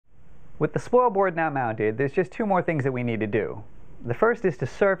With the spoilboard now mounted, there's just two more things that we need to do. The first is to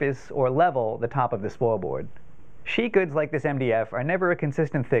surface or level the top of the spoilboard. Sheet goods like this MDF are never a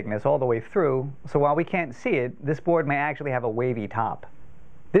consistent thickness all the way through, so while we can't see it, this board may actually have a wavy top.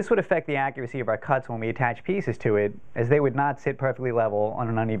 This would affect the accuracy of our cuts when we attach pieces to it, as they would not sit perfectly level on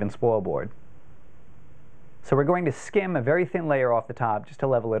an uneven spoilboard. So we're going to skim a very thin layer off the top just to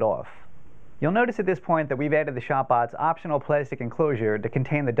level it off. You'll notice at this point that we've added the ShopBot's optional plastic enclosure to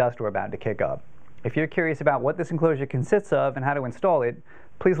contain the dust we're about to kick up. If you're curious about what this enclosure consists of and how to install it,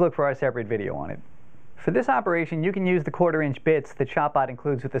 please look for our separate video on it. For this operation, you can use the 1/4-inch bits that ShopBot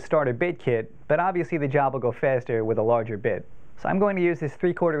includes with the starter bit kit, but obviously the job will go faster with a larger bit. So I'm going to use this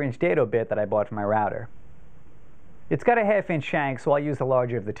 3/4-inch dado bit that I bought for my router. It's got a 1/2-inch shank, so I'll use the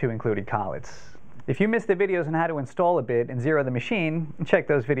larger of the two included collets. If you missed the videos on how to install a bit and zero the machine, check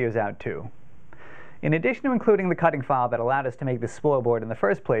those videos out too. In addition to including the cutting file that allowed us to make this spoilboard in the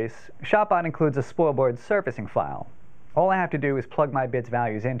first place, ShopBot includes a spoilboard surfacing file. All I have to do is plug my bit's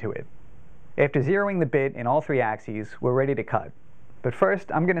values into it. After zeroing the bit in all three axes, we're ready to cut. But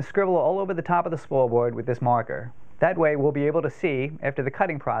first, I'm going to scribble all over the top of the spoilboard with this marker. That way we'll be able to see, after the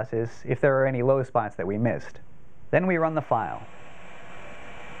cutting process, if there are any low spots that we missed. Then we run the file.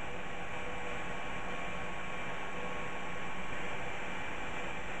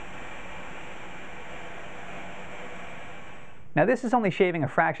 Now this is only shaving a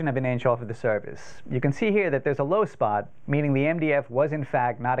fraction of an inch off of the surface. You can see here that there's a low spot, meaning the MDF was in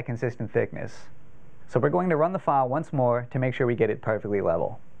fact not a consistent thickness. So we're going to run the file once more to make sure we get it perfectly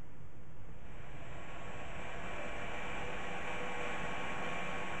level.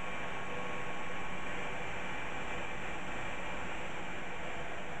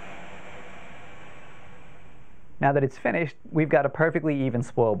 Now that it's finished, we've got a perfectly even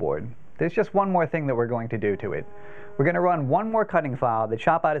spoilboard. There's just one more thing that we're going to do to it. We're going to run one more cutting file that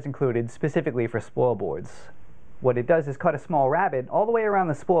ShopBot has included specifically for spoilboards. What it does is cut a small rabbet all the way around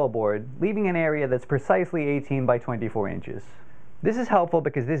the spoilboard, leaving an area that's precisely 18 by 24 inches. This is helpful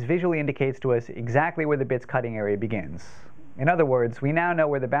because this visually indicates to us exactly where the bit's cutting area begins. In other words, we now know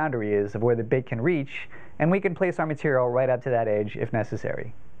where the boundary is of where the bit can reach, and we can place our material right up to that edge if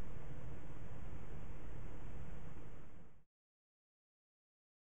necessary.